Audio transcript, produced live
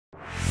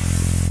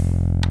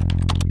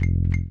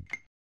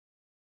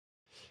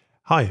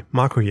Hi,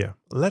 Marco here.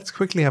 Let's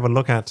quickly have a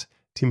look at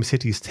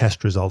TeamCity's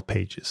test result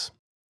pages.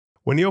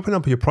 When you open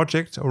up your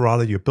project, or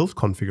rather your build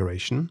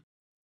configuration,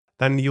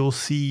 then you'll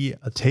see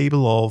a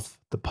table of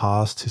the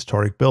past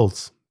historic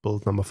builds.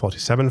 Build number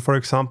 47, for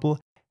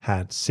example,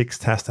 had 6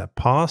 tests that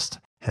passed,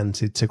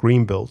 hence it's a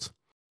green build.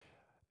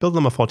 Build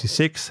number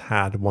 46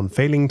 had 1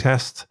 failing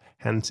test,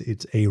 hence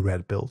it's a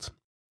red build.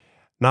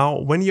 Now,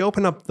 when you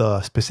open up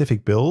the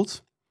specific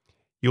build,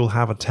 you'll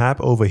have a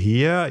tab over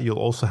here. You'll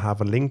also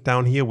have a link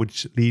down here,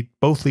 which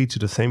both lead to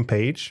the same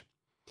page.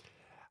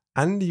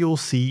 And you'll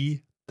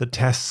see the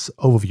tests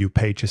overview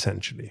page,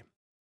 essentially.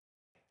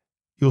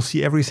 You'll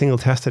see every single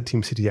test that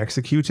TeamCity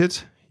executed.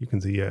 You can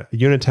see a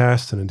unit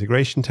test, an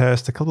integration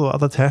test, a couple of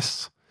other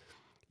tests.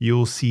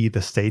 You'll see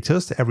the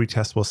status. Every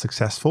test was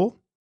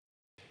successful.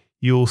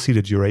 You'll see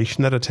the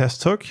duration that a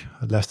test took,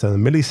 less than a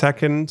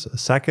millisecond, a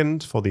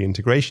second for the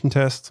integration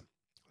test,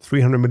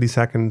 300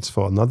 milliseconds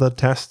for another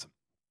test,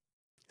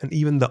 and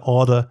even the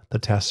order the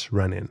tests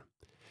ran in.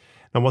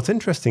 Now, what's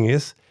interesting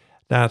is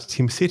that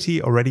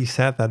TeamCity already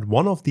said that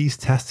one of these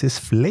tests is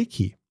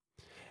flaky.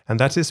 And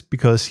that is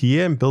because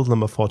here in build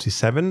number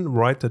 47,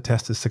 right, the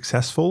test is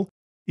successful.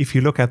 If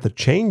you look at the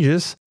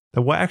changes,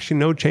 there were actually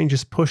no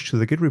changes pushed to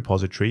the Git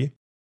repository.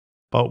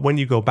 But when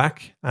you go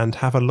back and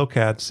have a look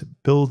at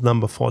build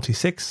number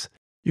 46,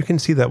 you can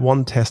see that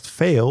one test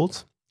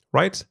failed,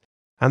 right?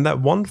 And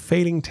that one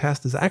failing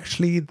test is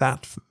actually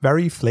that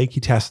very flaky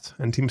test.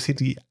 And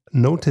TeamCity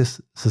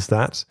notices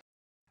that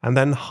and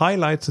then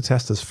highlights the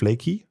test as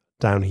flaky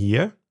down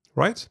here,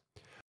 right?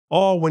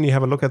 Or when you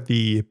have a look at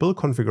the build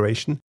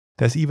configuration,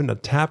 there's even a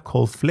tab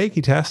called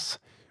Flaky Tests,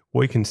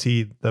 where you can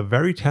see the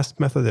very test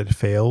method that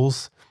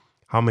fails,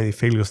 how many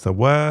failures there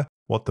were,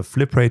 what the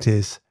flip rate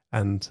is,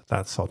 and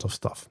that sort of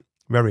stuff.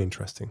 Very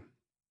interesting.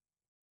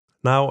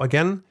 Now,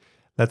 again,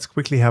 let's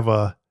quickly have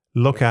a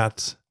look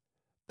at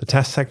the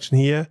test section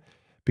here,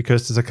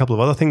 because there's a couple of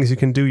other things you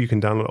can do. You can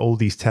download all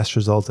these test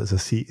results as a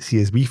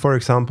CSV, for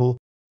example,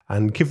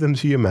 and give them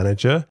to your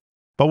manager.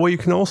 But what you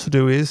can also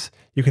do is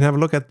you can have a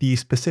look at the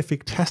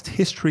specific test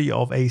history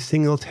of a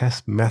single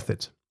test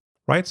method,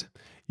 right?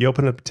 You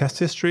open up test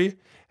history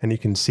and you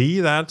can see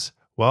that,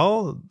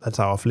 well, that's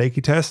our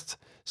flaky test.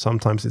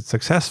 Sometimes it's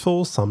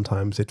successful,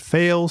 sometimes it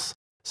fails,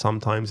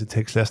 sometimes it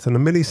takes less than a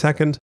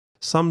millisecond,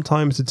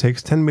 sometimes it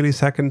takes 10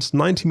 milliseconds,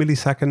 90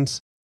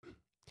 milliseconds.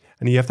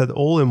 And you have that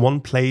all in one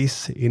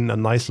place in a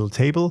nice little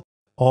table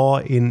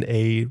or in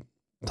a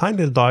tiny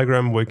little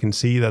diagram where you can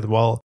see that,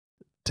 well,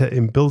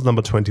 in build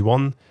number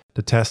 21,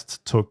 the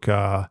test took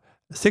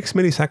 6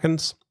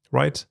 milliseconds,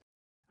 right?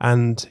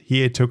 And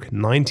here it took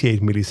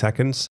 98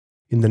 milliseconds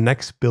in the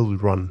next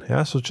build run.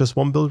 Yeah, so just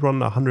one build run,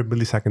 100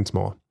 milliseconds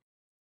more.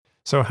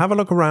 So have a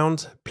look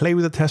around, play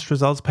with the test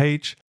results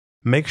page,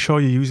 make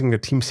sure you're using the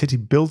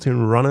TeamCity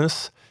built-in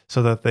runners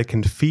so that they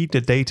can feed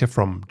the data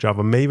from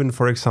Java Maven,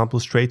 for example,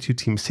 straight to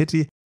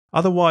TeamCity.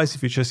 Otherwise,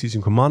 if you're just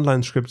using command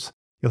line scripts,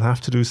 you'll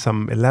have to do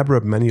some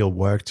elaborate manual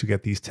work to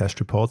get these test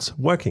reports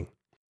working.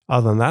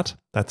 Other than that,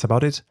 that's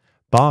about it.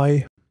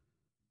 Bye.